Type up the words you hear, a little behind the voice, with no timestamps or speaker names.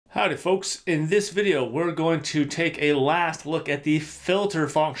Howdy folks, in this video we're going to take a last look at the filter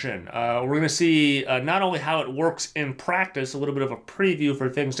function. We're going to see not only how it works in practice, a little bit of a preview for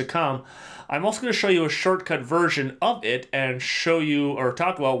things to come. I'm also going to show you a shortcut version of it and show you or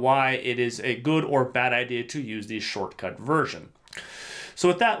talk about why it is a good or bad idea to use the shortcut version. So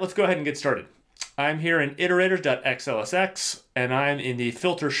with that, let's go ahead and get started. I'm here in Iterators.xlsx and I'm in the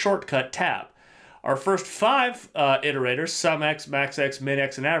filter shortcut tab. Our first five iterators, SumX, MaxX,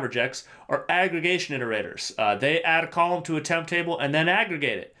 MinX, and AverageX, are aggregation iterators. They add a column to a temp table and then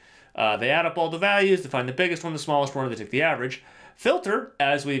aggregate it. They add up all the values, they find the biggest one, the smallest one, and they take the average. Filter,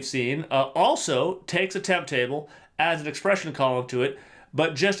 as we've seen, also takes a temp table, adds an expression column to it,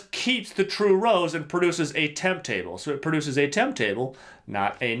 but just keeps the true rows and produces a temp table. So it produces a temp table,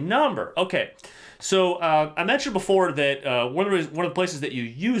 not a number. Okay, so I mentioned before that one of the places that you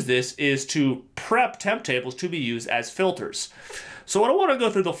use this is to prep temp tables to be used as filters. So I don't want to go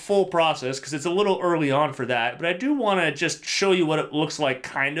through the full process because it's a little early on for that, but I do want to just show you what it looks like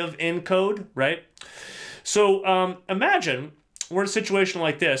kind of in code, right? So imagine we're in a situation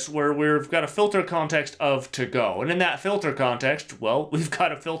like this where we've got a filter context of to go. And in that filter context, well, we've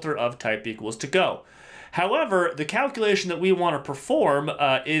got a filter of type equals to go. However, the calculation that we want to perform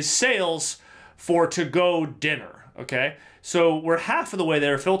is sales for to go dinner, okay? So we're half of the way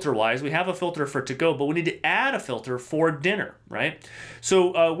there filter-wise. We have a filter for to go, but we need to add a filter for dinner, right?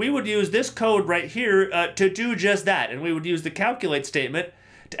 So we would use this code right here to do just that. And we would use the calculate statement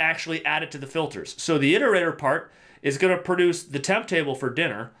to actually add it to the filters. So the iterator part is going to produce the temp table for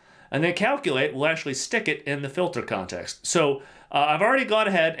dinner, and then calculate will actually stick it in the filter context. So I've already gone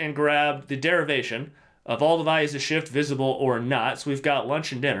ahead and grabbed the derivation of all the values of shift, visible or not. So we've got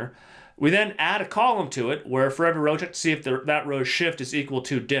lunch and dinner. We then add a column to it where for every row, check to see if that row's shift is equal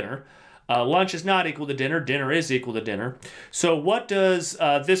to dinner. Lunch is not equal to dinner. Dinner is equal to dinner. So what does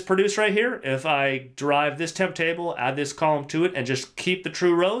this produce right here? If I derive this temp table, add this column to it, and just keep the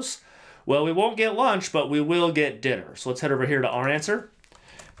true rows, well, we won't get lunch, but we will get dinner. So let's head over here to our answer.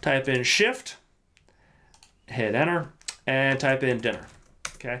 Type in shift, hit enter, and type in dinner,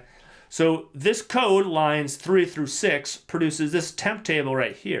 okay? So this code, lines 3 through 6, produces this temp table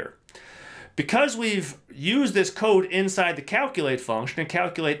right here. Because we've used this code inside the calculate function, and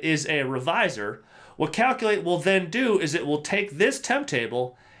calculate is a reviser, what calculate will then do is it will take this temp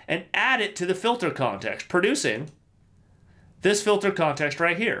table and add it to the filter context, producing this filter context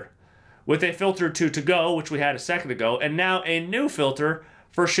right here, with a filter to go, which we had a second ago, and now a new filter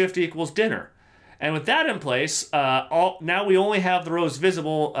for shift equals dinner. And with that in place, now we only have the rows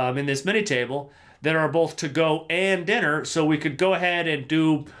visible in this mini table that are both to go and dinner, so we could go ahead and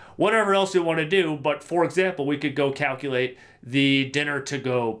do whatever else we want to do, but for example, we could go calculate the dinner to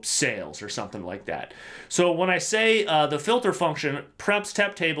go sales or something like that. So when I say the filter function preps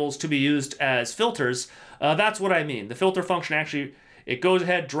temp tables to be used as filters, that's what I mean. The filter function actually, it goes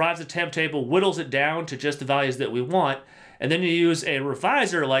ahead, drives a temp table, whittles it down to just the values that we want, and then you use a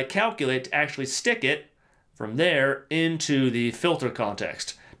reviser like calculate to actually stick it from there into the filter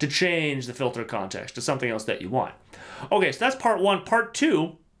context to change the filter context to something else that you want. Okay, so that's part one. Part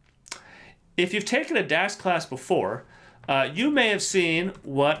two, if you've taken a DAX class before, you may have seen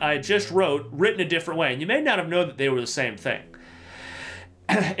what I just wrote written a different way, and you may not have known that they were the same thing.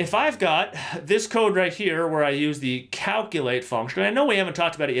 If I've got this code right here where I use the calculate function, I know we haven't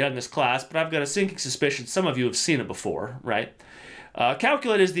talked about it yet in this class, but I've got a sinking suspicion some of you have seen it before, right?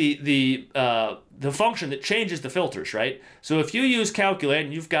 Calculate is the function that changes the filters, right? So if you use calculate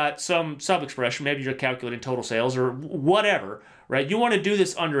and you've got some sub-expression, maybe you're calculating total sales or whatever, right? You want to do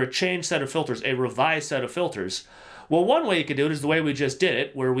this under a changed set of filters, a revised set of filters. Well, one way you could do it is the way we just did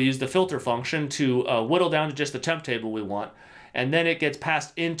it, where we use the filter function to whittle down to just the temp table we want, and then it gets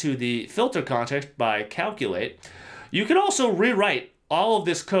passed into the filter context by calculate. You can also rewrite all of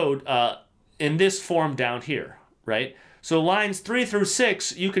this code in this form down here, right? So lines 3 through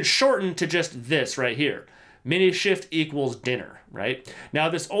 6, you can shorten to just this right here. Mini shift equals dinner, right? Now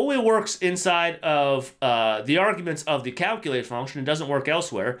this only works inside of the arguments of the calculate function. It doesn't work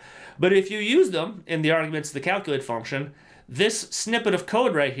elsewhere. But if you use them in the arguments of the calculate function, this snippet of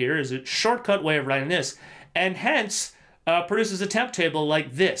code right here is a shortcut way of writing this, and hence produces a temp table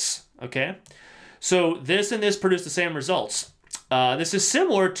like this, okay? So this and this produce the same results. This is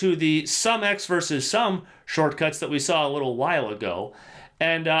similar to the SumX versus Sum shortcuts that we saw a little while ago.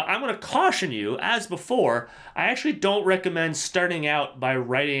 And I'm going to caution you, as before, I actually don't recommend starting out by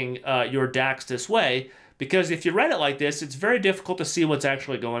writing your DAX this way, because if you write it like this, it's very difficult to see what's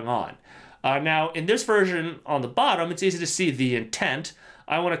actually going on. Now, in this version on the bottom, it's easy to see the intent.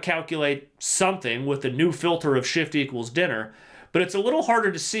 I want to calculate something with the new filter of shift equals dinner. but it's a little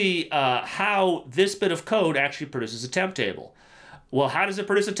harder to see how this bit of code actually produces a temp table. Well, how does it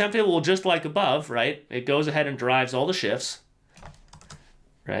produce a temp table? Well, just like above, right? It goes ahead and drives all the shifts,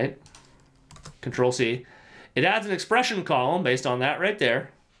 right? Control C. It adds an expression column based on that right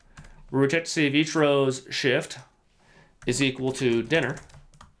there. We'll check to see if each row's shift is equal to dinner.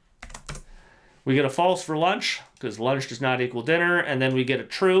 We get a false for lunch because lunch does not equal dinner, and then we get a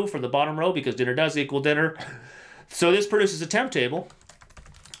true for the bottom row because dinner does equal dinner. So this produces a temp table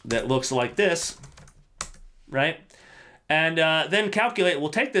that looks like this, right? And then calculate, we'll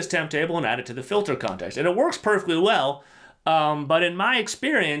take this temp table and add it to the filter context. And it works perfectly well, but in my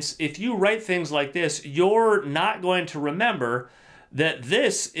experience, if you write things like this, you're not going to remember that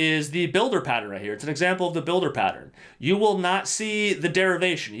this is the builder pattern right here. It's an example of the builder pattern. You will not see the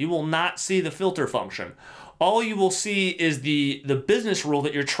derivation. You will not see the filter function. All you will see is the business rule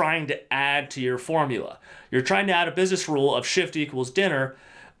that you're trying to add to your formula. You're trying to add a business rule of shift equals dinner,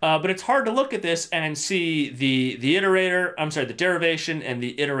 but it's hard to look at this and see the derivation and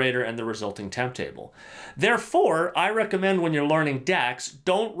the iterator and the resulting temp table. Therefore, I recommend when you're learning DAX,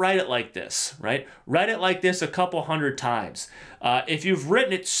 don't write it like this, right? Write it like this a couple hundred times. If you've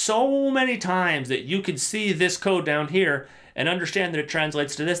written it so many times that you can see this code down here and understand that it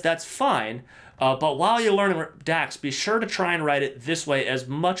translates to this, that's fine. But while you're learning DAX, be sure to try and write it this way as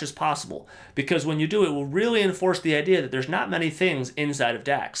much as possible, because when you do, it will really enforce the idea that there's not many things inside of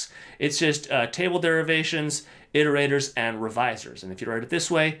DAX. It's just table derivations, iterators, and revisers. And if you write it this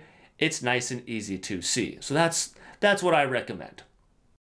way, it's nice and easy to see. So that's what I recommend.